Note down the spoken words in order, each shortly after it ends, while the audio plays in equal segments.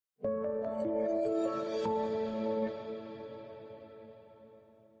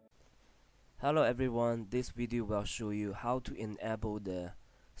Hello everyone, this video will show you how to enable the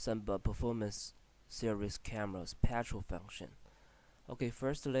Sunba Performance Series camera's patrol function. Okay,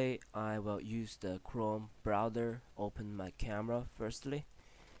 firstly, I will use the Chrome browser, open my camera firstly,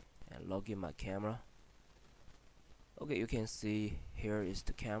 and log in my camera. Okay, you can see here is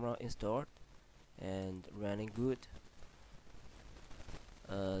the camera installed and running good.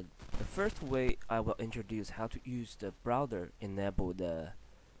 The first way I will introduce how to use the browser enable the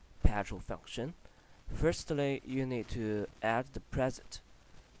patrol function. Firstly, you need to add the preset.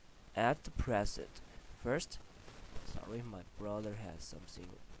 Add the preset first. Sorry, my browser has something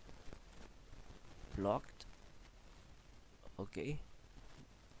blocked. Okay,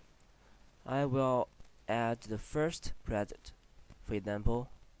 I will add the first preset. For example,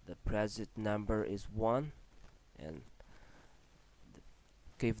 the preset number is 1 and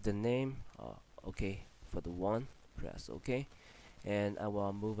give the name okay for the 1, press OK, and I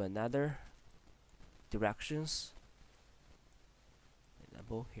will move another directions. For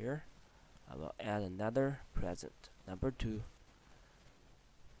example, here I will add another present number 2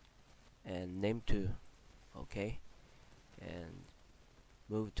 and name 2. Okay, and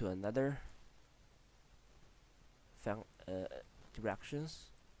move to another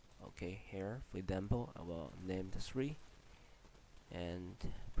directions. Okay, here for example I will name the 3 and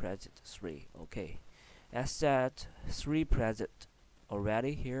present 3. Okay, I set 3 present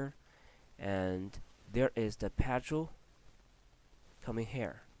already here, and there is the patrol coming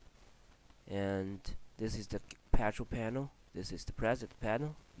here, and this is the patrol panel, this is the present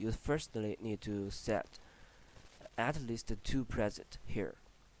panel. You firstly need to set at least 2 present here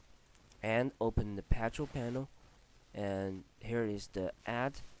and open the patrol panel, and here is the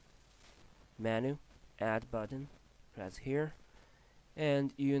add menu, add button, press here,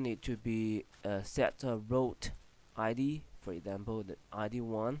 and you need to be set a route ID, for example the ID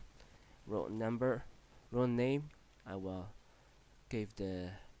 1, route number, route name. I will give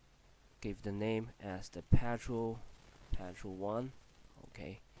the name as the patrol 1.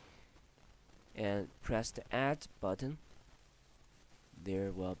 Okay, and press the add button.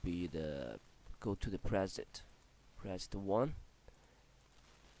 There will be the go to the preset, press the 1.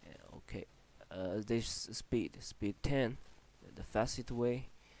 Okay, this speed 10, the fastest way,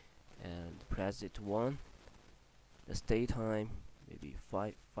 and press it 1. The stay time maybe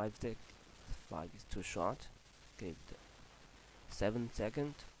 5 seconds. 5 is too short. Give the 7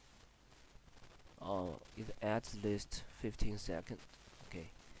 seconds. It at least 15 seconds.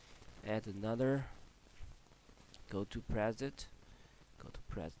 Okay, add another. Go to preset. Go to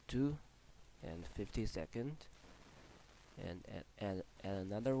press 2 and 50 seconds. And add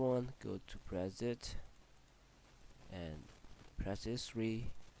another one. Go to preset and press 3.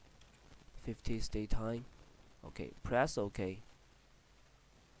 50 stay time. Okay, press OK.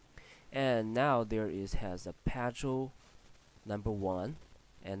 And now there has a patrol number 1,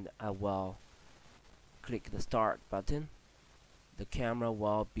 and I will click the start button. The camera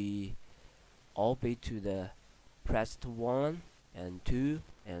will be obey to the pressed 1 and 2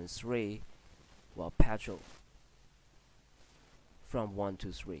 and 3 will patrol from 1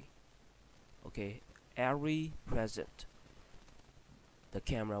 to 3. Okay, every present the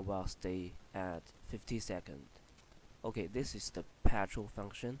camera will stay at 50 seconds. Okay, this is the patrol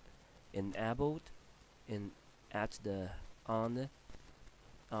function enabled at the on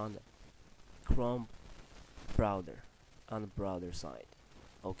the Chrome browser, on the browser side.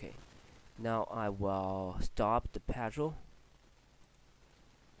 Okay, now I will stop the patrol,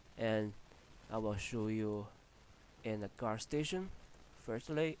 and I will show you in the gas station.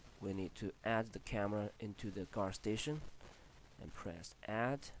 Firstly, we need to add the camera into the gas station and press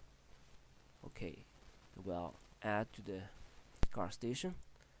add. Okay, well, add to the gas station,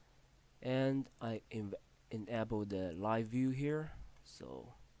 and I enable the live view here.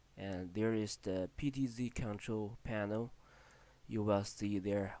 So, and there is the PTZ control panel. You will see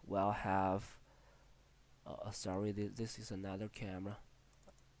there will have sorry, this is another camera.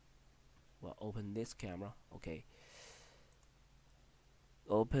 Well, open this camera. Okay,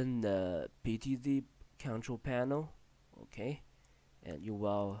 open the PTZ control panel. Okay, and you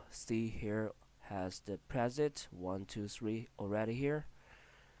will see here has the preset 1, 2, 3 already here.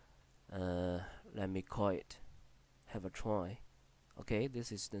 Let me call it, have a try. Okay,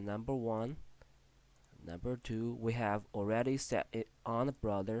 this is the number 1. Number 2, we have already set it on the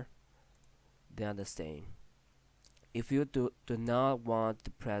browser. They are the same. If you do not want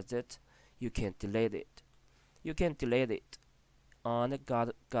the preset, you can delete it. You can delete it on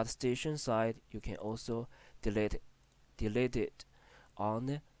the gas station side. You can also delete it on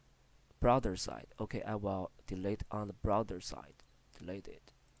the browser side. Okay, I will delete on the browser side. Delete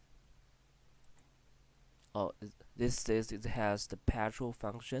it. Oh, this says it has the patrol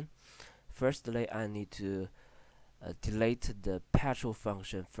function. Firstly, I need to delete the patrol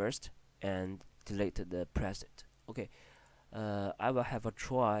function first and delete the preset. Okay, I will have a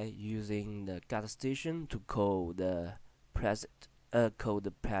try using the gas station to call the preset, call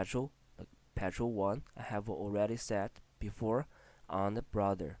the patrol one. I have already set before on the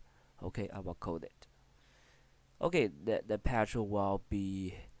browser. Okay, I will code it. Okay, the patrol will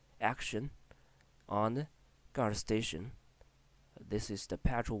be action on the guard station. This is the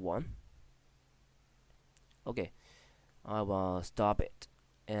patrol one. Okay, I will stop it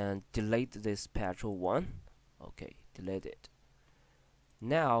and delete this patrol one. Okay, delete it.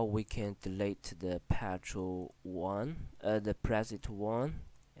 Now we can delete the patrol one, the preset one,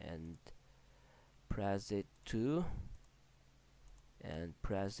 and preset two, and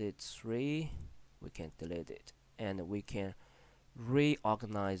preset three. We can delete it, and we can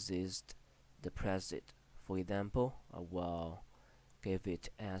reorganize the preset. For example, I will give it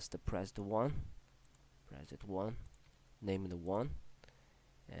as the preset one, name the one,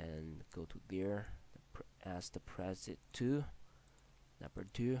 and go to there as the preset two, number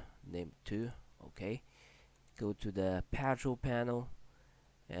two, name two. Okay, go to the patrol panel,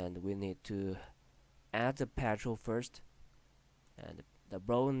 and we need to add the patrol first, and the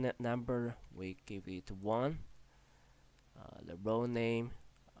row number we give it 1. The row name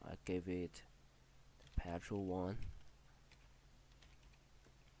I give it patrol 1,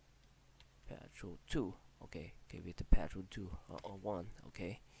 patrol 2. Okay, give it patrol 2 or 1.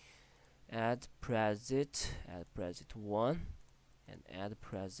 Okay, add preset 1, and add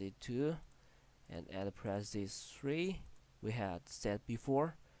preset 2, and add preset 3 we had set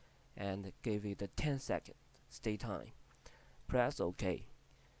before, and give it a 10-second stay time. Press OK.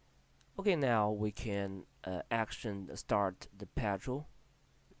 Okay, now we can action start the patrol.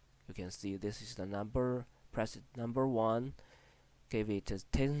 You can see this is the number. Press it number 1. Give it a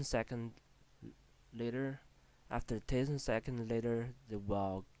 10 seconds later. After 10 seconds later, they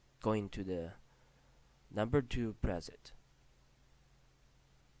will go into the number 2. Press it.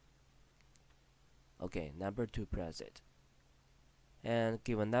 Okay, number 2. Press it. And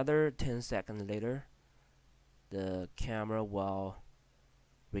give another 10 seconds later, the camera will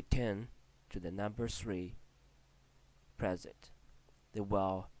return to the number 3. Press it. They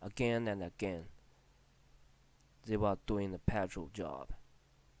will again and again. They will doing the patrol job.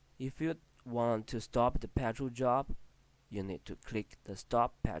 If you want to stop the patrol job, you need to click the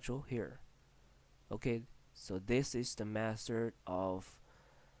stop patrol here. Okay, so this is the method of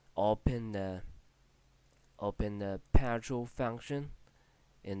open the patrol function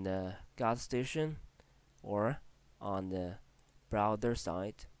in the gas station or on the browser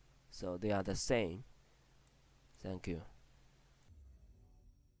site. So they are the same. Thank you.